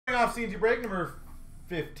Off CNC break number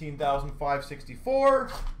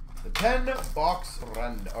 15,564. The 10 box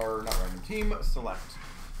team select.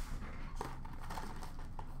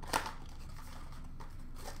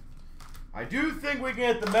 I do think we can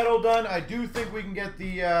get the metal done. I do think we can get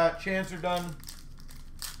the Chancer done.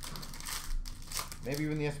 Maybe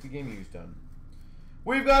even the SP Game Used done.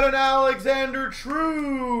 We've got an Alexander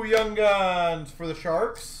True Young Guns for the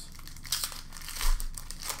Sharks.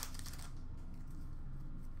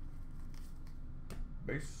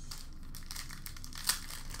 Base.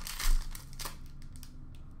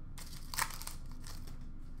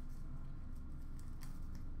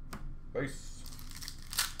 Base.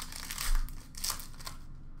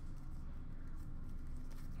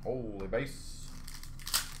 Holy base.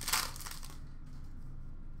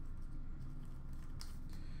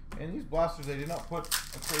 And these blasters, they did not put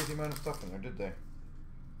a crazy amount of stuff in there, did they?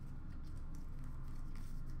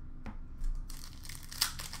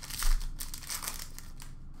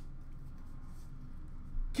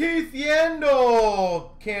 Keith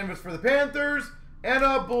Yandel, canvas for the Panthers, and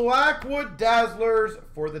a Blackwood Dazzlers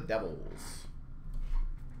for the Devils.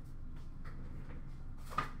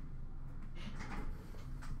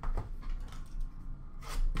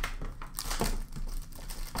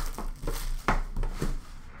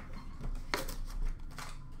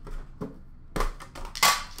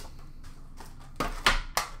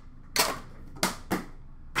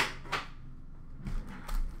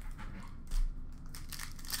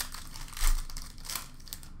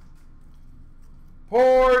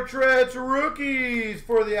 Portraits rookies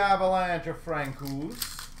for the Avalanche of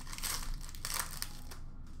Francouz.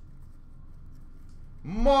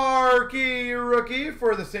 Marquee rookie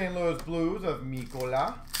for the St. Louis Blues of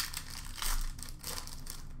Mikola.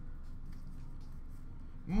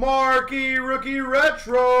 Marquee rookie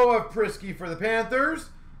retro of Prisky for the Panthers.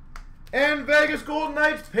 And Vegas Golden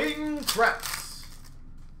Knights Peyton Krebs.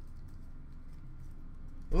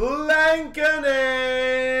 Lankinen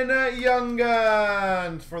Young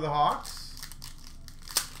Guns for the Hawks.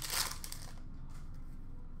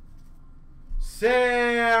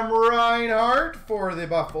 Sam Reinhart for the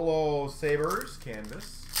Buffalo Sabres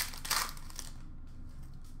canvas.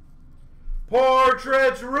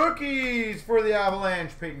 Portraits rookies for the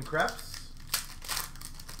Avalanche Peyton Krebs.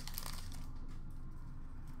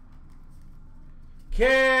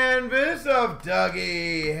 Canvas of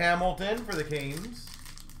Dougie Hamilton for the Canes.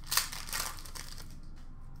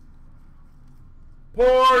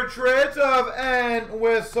 Portraits of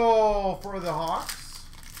Entwistle for the Hawks.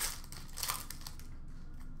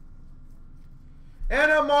 And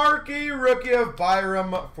a marquee rookie of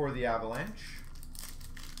Byram for the Avalanche.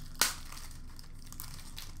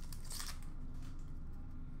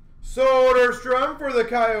 Soderstrom for the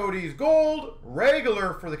Coyotes gold.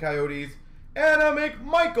 Regular for the Coyotes. And a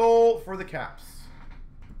McMichael for the Caps.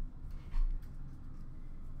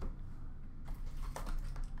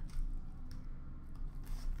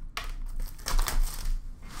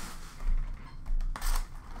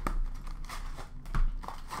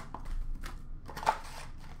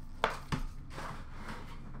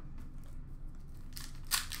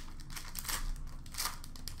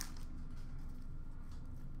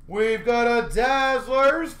 We've got a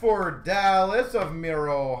Dazzlers for Dallas of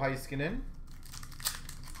Miro Heiskanen.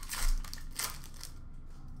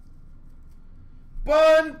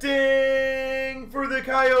 Bunting for the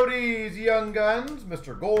Coyotes Young Guns,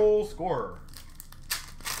 Mr. Goal Scorer.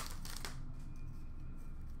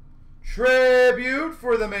 Tribute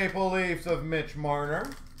for the Maple Leafs of Mitch Marner.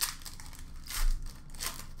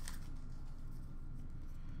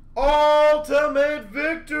 Ultimate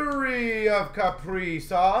Victory of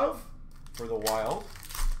Kaprizov for the Wild.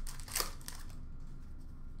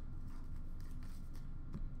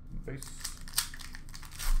 Base.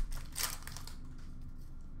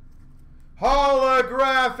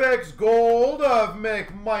 Holographics Gold of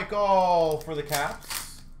McMichael for the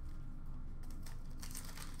Caps.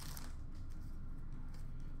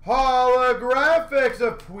 Holographics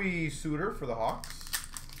of Pui Suter for the Hawks.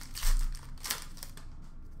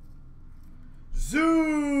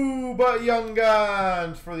 Zuba Young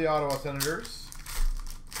Guns for the Ottawa Senators.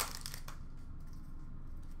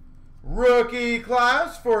 Rookie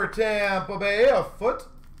class for Tampa Bay of Foot.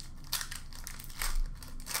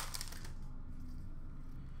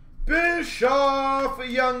 Bischoff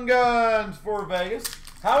Young Guns for Vegas.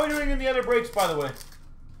 How are we doing in the other breaks, by the way?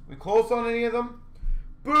 We close on any of them?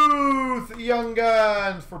 Booth Young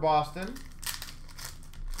Guns for Boston.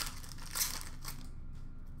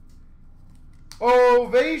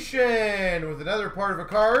 Ovation with another part of a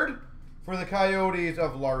card for the Coyotes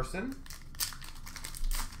of Larson.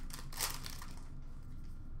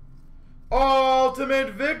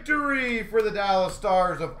 Ultimate victory for the Dallas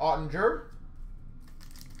Stars of Ottinger.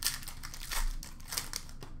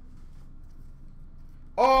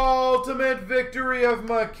 Ultimate victory of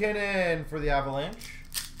McKinnon for the Avalanche.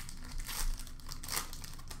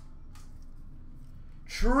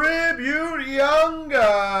 Tribute Young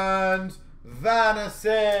Guns,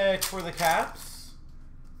 Vanacek for the Caps.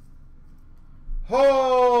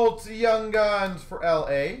 Holt Young Guns for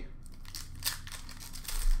LA.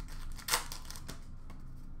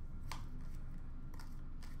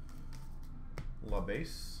 La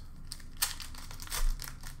Base.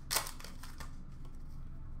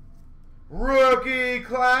 Rookie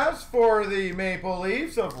class for the Maple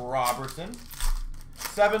Leafs of Robertson.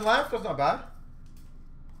 7 left, that's not bad.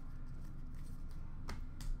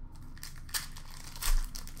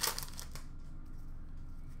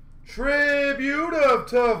 Tribute of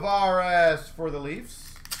Tavares for the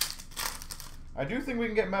Leafs. I do think we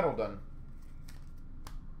can get metal done.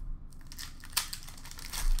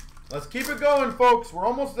 Let's keep it going, folks. We're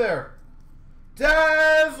almost there.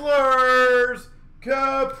 Dazzlers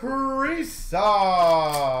Kaprizov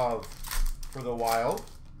for the Wild.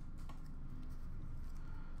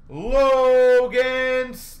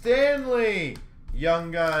 Logan Stanley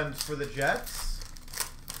Young Guns for the Jets.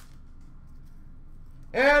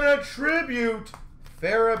 And a tribute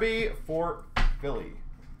Farabee for Philly.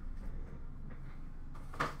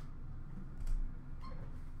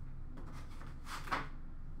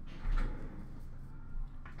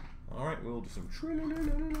 All right, we'll do some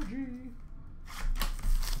trilogy.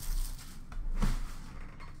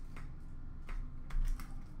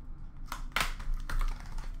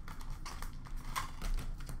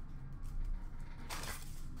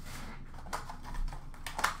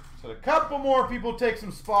 So a couple more people take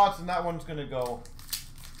some spots, and that one's going to go.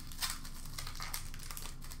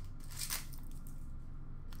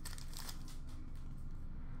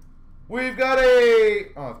 We've got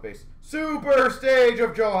a base. Super Stage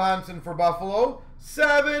of Johansson for Buffalo.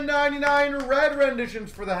 $7.99 red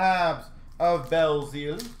renditions for the Habs of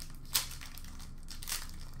Belzile.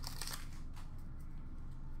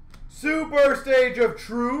 Super Stage of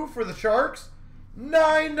True for the Sharks.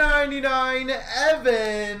 $9.99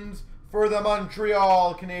 Evans for the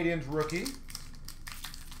Montreal Canadiens rookie.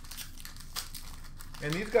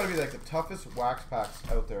 And these got to be like the toughest wax packs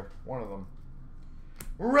out there. One of them.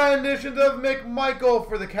 Renditions of McMichael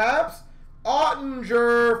for the Caps.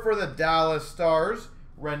 Ottinger for the Dallas Stars.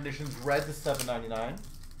 Renditions red to $7.99.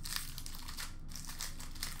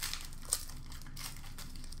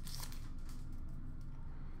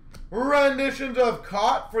 Renditions of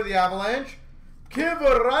Cott for the Avalanche.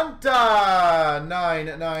 Kiviranta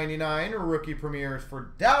 $9.99 rookie premieres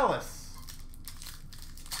for Dallas.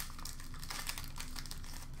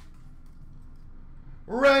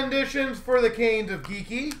 Renditions for the Canes of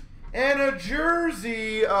Geeky. And a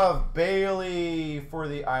jersey of Bailey for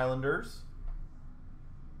the Islanders.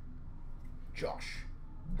 Josh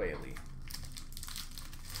Bailey.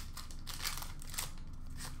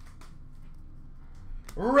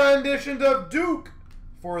 Renditions of Duke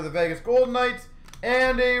for the Vegas Golden Knights.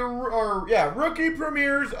 And a rookie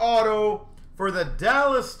premieres auto for the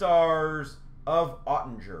Dallas Stars of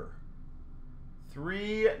Ottinger.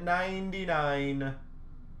 $3.99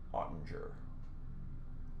 Ottinger.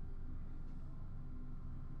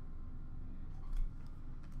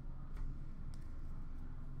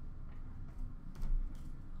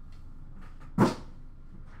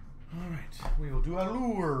 All right, we will do a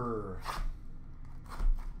lure.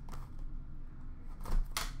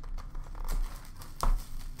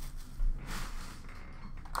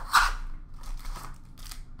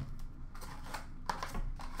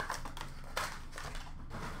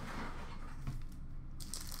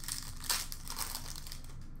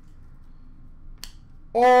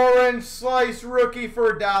 Orange Slice rookie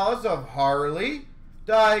for Dallas of Harley.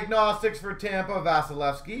 Diagnostics for Tampa,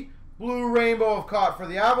 Vasilevsky. Blue Rainbow of Cott for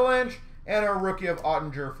the Avalanche. And a rookie of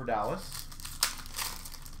Ottinger for Dallas.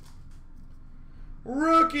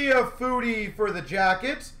 Rookie of Foodie for the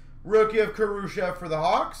Jackets. Rookie of Khrushchev for the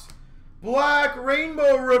Hawks. Black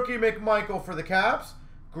Rainbow rookie McMichael for the Caps.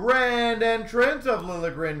 Grand Entrance of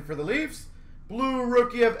Liljegren for the Leafs. Blue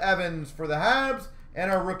rookie of Evans for the Habs. And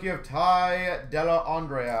a rookie of Ty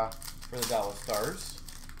Dellandrea for the Dallas Stars.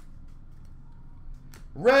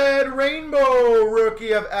 Red Rainbow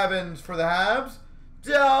rookie of Evans for the Habs.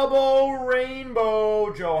 Double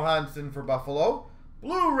Rainbow Johansson for Buffalo.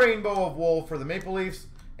 Blue Rainbow of Wolf for the Maple Leafs.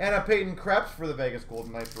 And a Peyton Krebs for the Vegas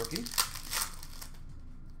Golden Knights rookie.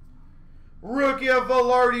 Rookie of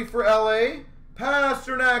Velarde for LA.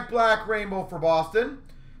 Pasternak Black Rainbow for Boston.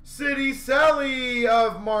 City Sally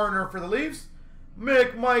of Marner for the Leafs.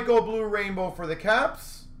 McMichael Blue Rainbow for the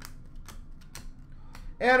Caps.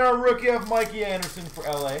 And our rookie of Mikey Anderson for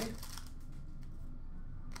LA.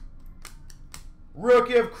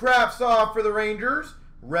 Rookie of Krapsov for the Rangers.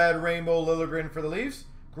 Red Rainbow Liljegren for the Leafs.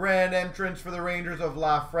 Grand entrance for the Rangers of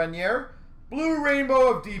Lafreniere. Blue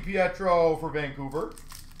Rainbow of DiPietro for Vancouver.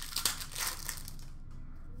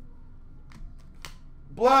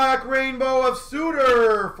 Black Rainbow of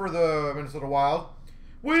Suter for the Minnesota Wild.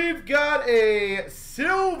 We've got a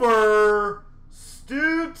silver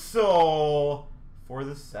Stützle for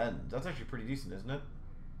the Sens. That's actually pretty decent, isn't it?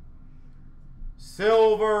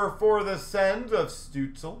 Silver for the Sens of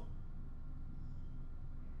Stützle.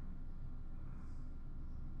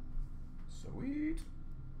 Sweet.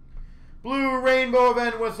 Blue Rainbow of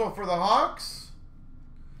Entwistle for the Hawks.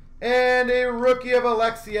 And a rookie of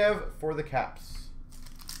Alexiev for the Caps.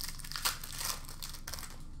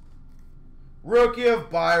 Rookie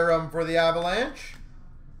of Byram for the Avalanche.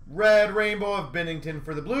 Red Rainbow of Binnington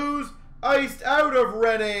for the Blues. Iced out of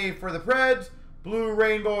Rene for the Preds. Blue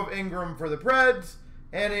Rainbow of Ingram for the Preds.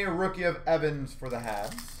 And a rookie of Evans for the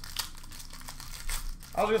Habs.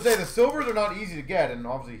 I was going to say, the silvers are not easy to get, and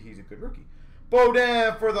obviously he's a good rookie.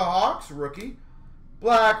 Baudin for the Hawks, rookie.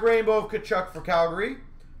 Black Rainbow of Tkachuk for Calgary.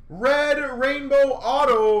 Red Rainbow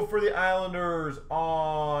Auto for the Islanders,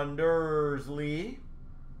 Anders Lee.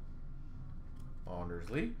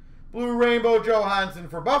 Blue Rainbow Johansson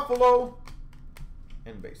for Buffalo.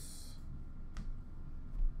 And base.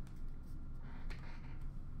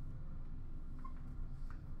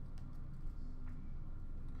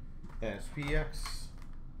 SPX.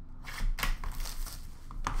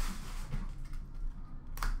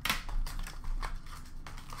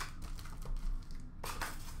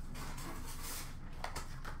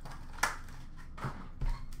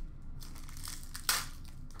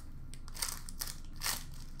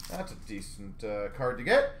 That's a decent card to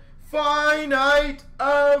get. Finite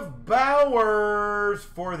of Bowers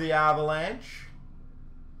for the Avalanche.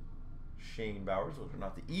 Shane Bowers. Those are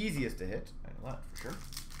not the easiest to hit. I know that for sure.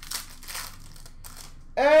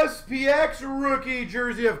 SPX rookie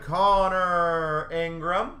jersey of Connor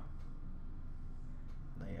Ingram.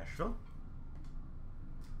 Nashville.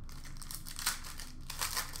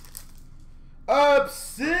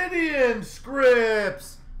 Obsidian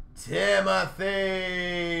Scripts.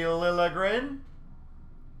 Timothy Liljegren.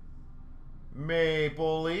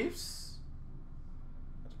 Maple Leafs.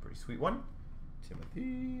 That's a pretty sweet one.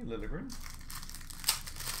 Timothy Liljegren.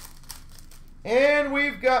 And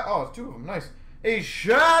we've got, oh, it's two of them. Nice. A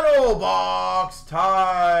Shadow Box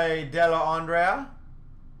Ty Dellandrea.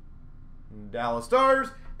 Dallas Stars.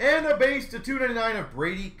 And a base to $2.99 of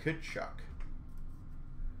Brady Tkachuk.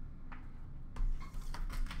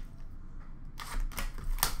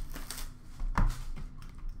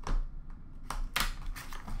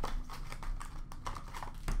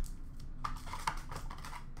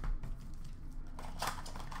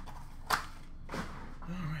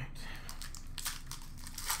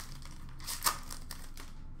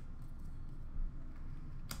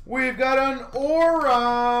 We've got an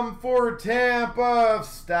Aurum for Tampa of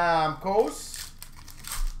Stamkos.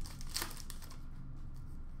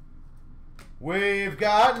 We've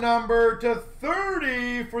got number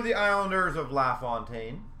 /30 for the Islanders of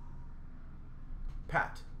LaFontaine.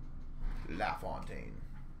 Pat LaFontaine.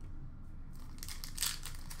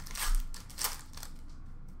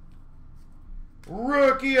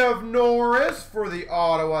 Rookie of Norris for the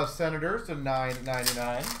Ottawa Senators to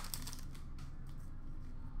 $9.99.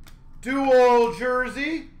 Dual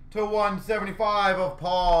jersey to $175 of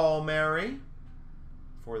Paul Mary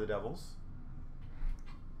for the Devils.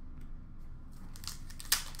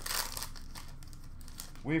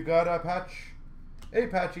 We've got a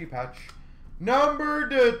patchy patch. Number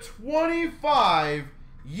 /25,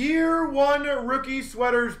 year 1 rookie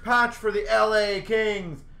sweaters patch for the LA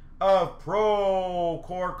Kings of Pro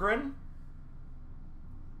Corcoran.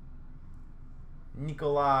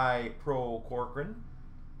 Nikolai Pro Corcoran.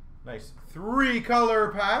 Nice 3-color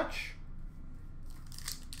patch.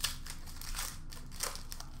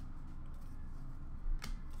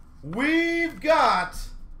 We've got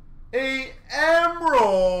a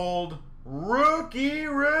Emerald Rookie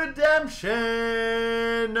Redemption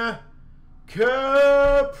Kaprizov.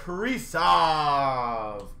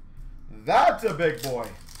 That's a big boy.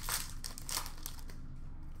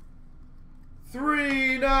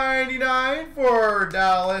 $3.99 for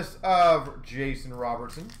Dallas of Jason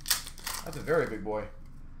Robertson. That's a very big boy.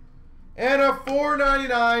 And a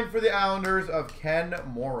 $4.99 for the Islanders of Ken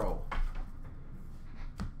Morrow.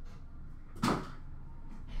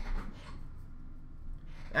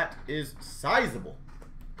 That is sizable.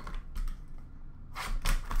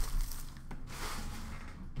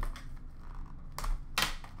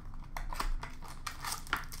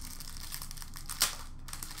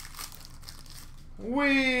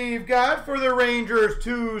 We've got for the Rangers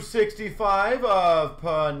 265 of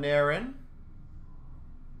Panarin.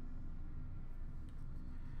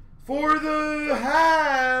 For the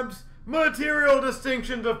Habs, material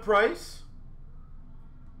distinctions of Price.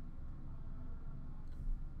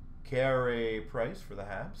 Carey Price for the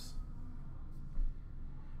Habs.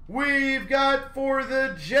 We've got for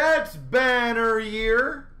the Jets banner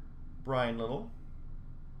year, Brian Little.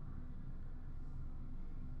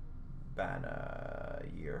 Banner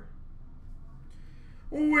year.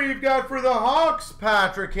 We've got for the Hawks,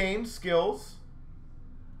 Patrick Kane, skills.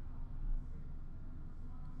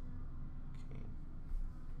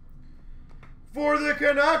 For the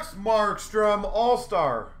Canucks, Markstrom,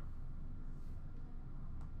 All-Star.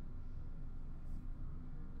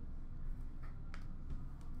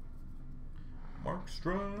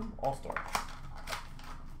 Markstrom, All-Star.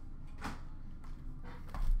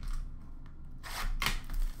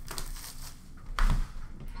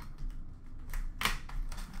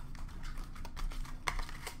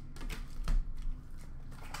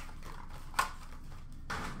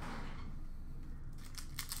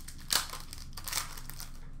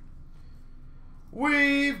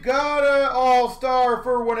 We've got an All-Star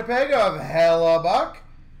for Winnipeg of Hellebuck.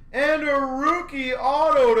 And a rookie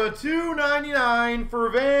auto to 299 for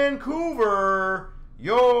Vancouver,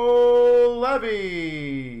 Yo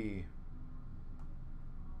Levy.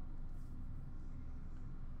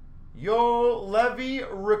 Yo Levy,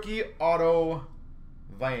 rookie auto,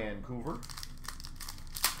 Vancouver.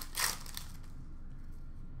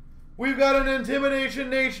 We've got an Intimidation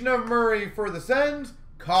Nation of Murray for the Sens.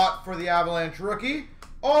 Caught for the Avalanche rookie.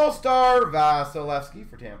 All-Star Vasilevsky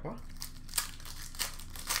for Tampa.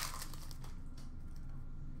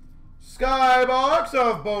 Skybox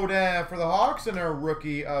of Baudin for the Hawks and a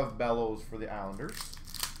rookie of Bellows for the Islanders.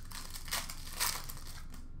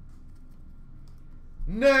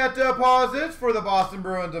 Net deposits for the Boston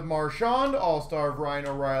Bruins of Marchand. All-Star of Ryan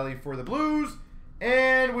O'Reilly for the Blues.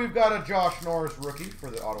 And we've got a Josh Norris rookie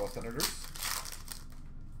for the Ottawa Senators.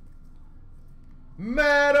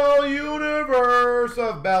 Metal Universe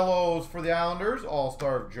of Bellows for the Islanders.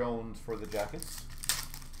 All-Star of Jones for the Jackets.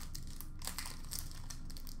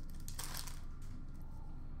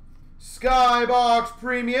 Skybox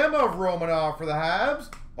Premium of Romanov for the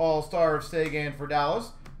Habs. All-Star of Sagan for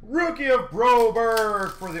Dallas. Rookie of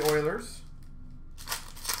Broberg for the Oilers.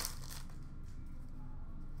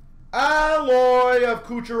 Alloy of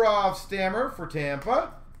Kucherov Stammer for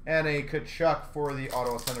Tampa. And a Kachuk for the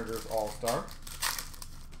Ottawa Senators All-Star.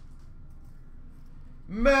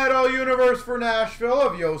 Metal Universe for Nashville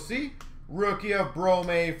of Yossi. Rookie of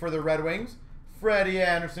Brome for the Red Wings. Freddie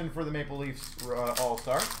Anderson for the Maple Leafs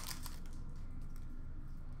All-Star.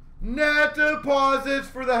 Net deposits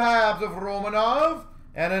for the Habs of Romanov.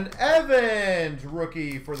 And an Evans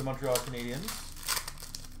rookie for the Montreal Canadiens.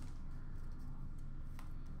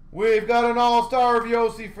 We've got an All-Star of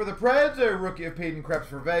Yossi for the Preds. A rookie of Peyton Krebs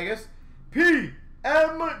for Vegas. PMG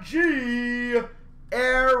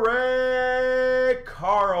Erik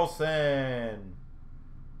Karlsson.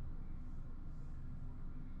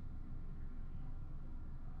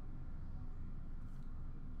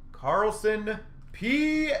 Karlsson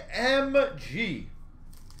PMG.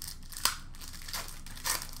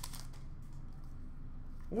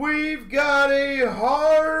 We've got a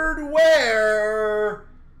hardware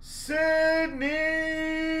Sidney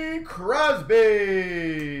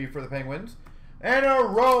Crosby for the Penguins. And a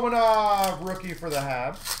Romanov rookie for the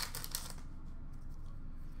Habs.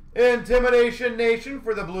 Intimidation Nation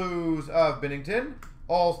for the Blues of Binnington.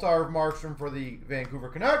 All-Star of Markstrom for the Vancouver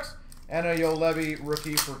Canucks. And a Yo Levy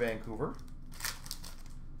rookie for Vancouver.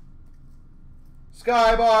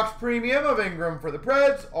 Skybox Premium of Ingram for the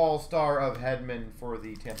Preds. All-Star of Hedman for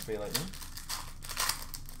the Tampa Bay Lightning.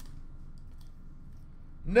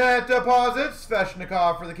 Net deposits,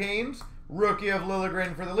 Svechnikov for the Canes. Rookie of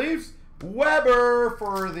Liljegren for the Leafs. Weber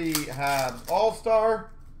for the Habs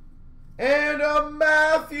All-Star. And a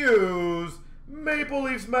Matthews Maple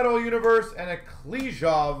Leafs Metal Universe. And a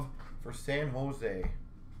Klejov for San Jose.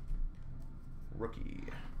 Rookie.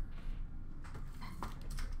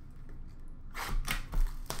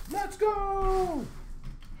 Let's go!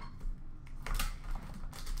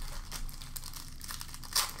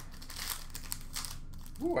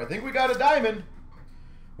 Ooh, I think we got a diamond.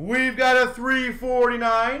 We've got a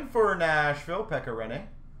 349 for Nashville, Pekka Rinne.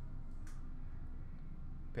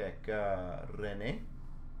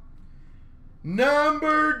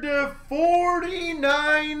 Numbered to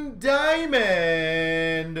 49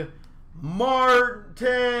 diamond, Martin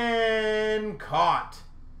Cott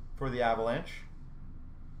for the Avalanche.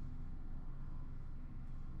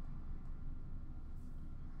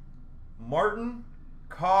 Martin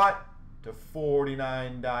Cott to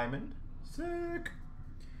 49 diamond. Sick.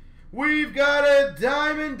 We've got a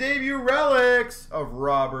diamond debut relics of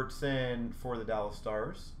Robertson for the Dallas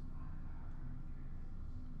Stars.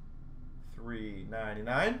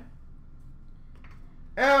 $3.99.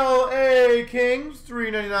 LA Kings,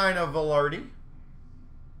 $3.99 of Velarde.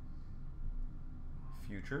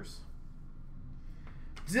 Futures.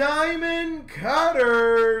 Diamond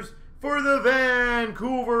cutters for the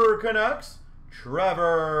Vancouver Canucks,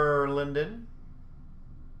 Trevor Linden.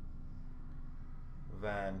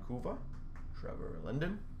 Vancouver, Trevor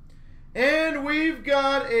Linden. And we've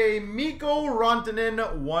got a Mikko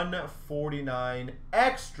Rantanen 149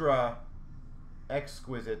 extra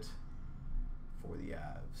exquisite for the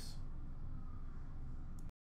Avs.